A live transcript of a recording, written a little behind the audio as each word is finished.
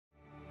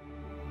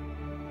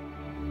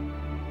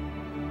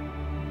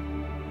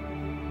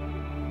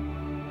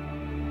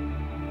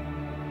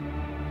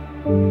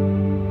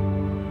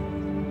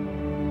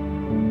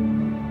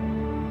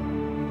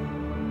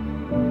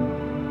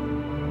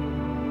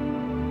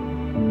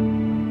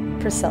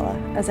Priscilla,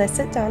 as I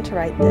sit down to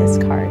write this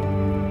card,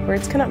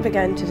 words cannot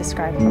begin to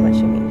describe how much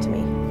you mean to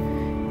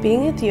me.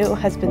 Being with you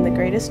has been the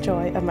greatest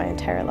joy of my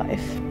entire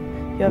life.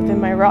 You have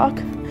been my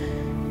rock,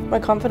 my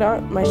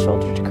confidant, my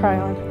shoulder to cry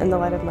on, and the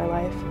light of my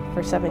life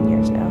for 7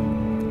 years now.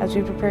 As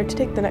we prepare to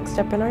take the next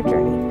step in our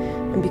journey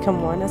and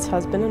become one as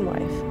husband and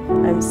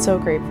wife, I am so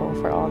grateful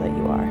for all that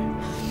you are.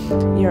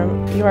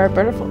 You are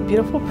a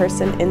beautiful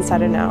person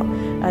inside and out,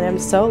 and I'm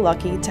so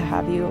lucky to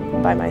have you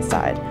by my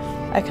side.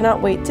 I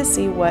cannot wait to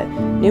see what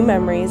new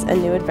memories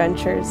and new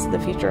adventures the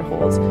future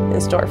holds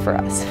in store for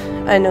us.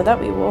 I know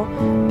that we will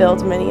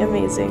build many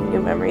amazing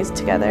new memories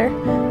together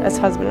as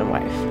husband and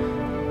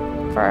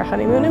wife. For our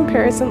honeymoon in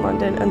Paris and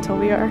London until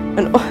we are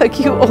a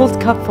cute old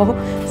couple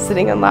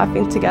sitting and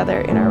laughing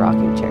together in our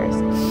rocking chairs.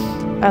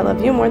 I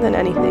love you more than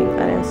anything,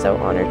 and I am so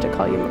honored to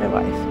call you my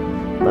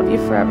wife. Love you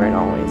forever and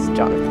always,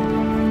 Jonathan.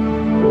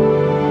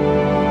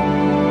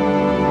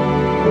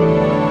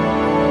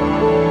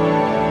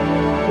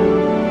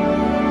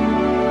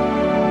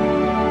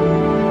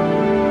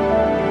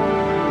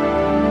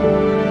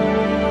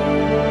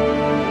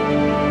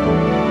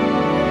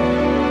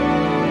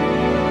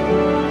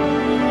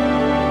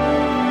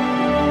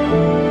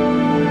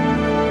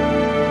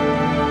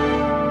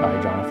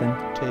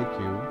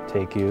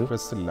 Take you,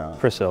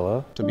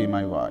 Priscilla, to be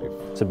my wife.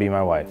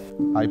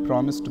 I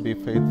promise to be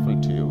faithful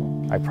to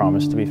you. I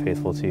promise to be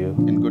faithful to you.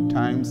 In good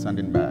times and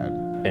in bad.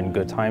 In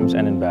good times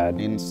and in bad.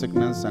 In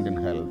sickness and in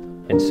health.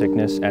 In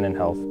sickness and in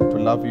health. To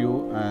love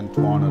you and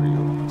to honor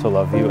you. To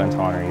love you and to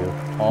honor you.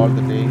 All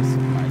the days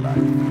of my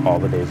life. All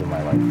the days of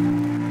my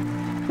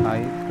life.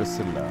 I,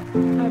 Priscilla.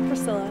 I,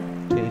 Priscilla.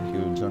 Take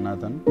you,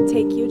 Jonathan.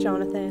 Take you,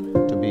 Jonathan.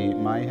 To be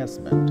my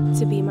husband.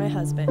 To be my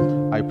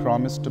husband. I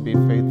promise to be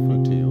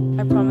faithful to you.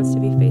 I promise to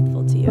be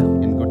faithful to you.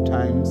 In good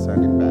times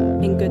and in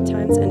bad. In good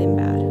times and in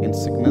bad. In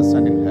sickness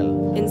and in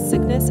health. In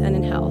sickness and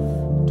in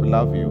health. To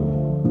love you.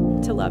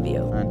 To love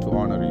you. And to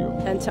honor you.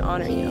 And to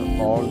honor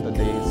you. All the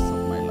days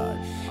of my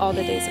life. All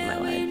the days of my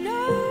life.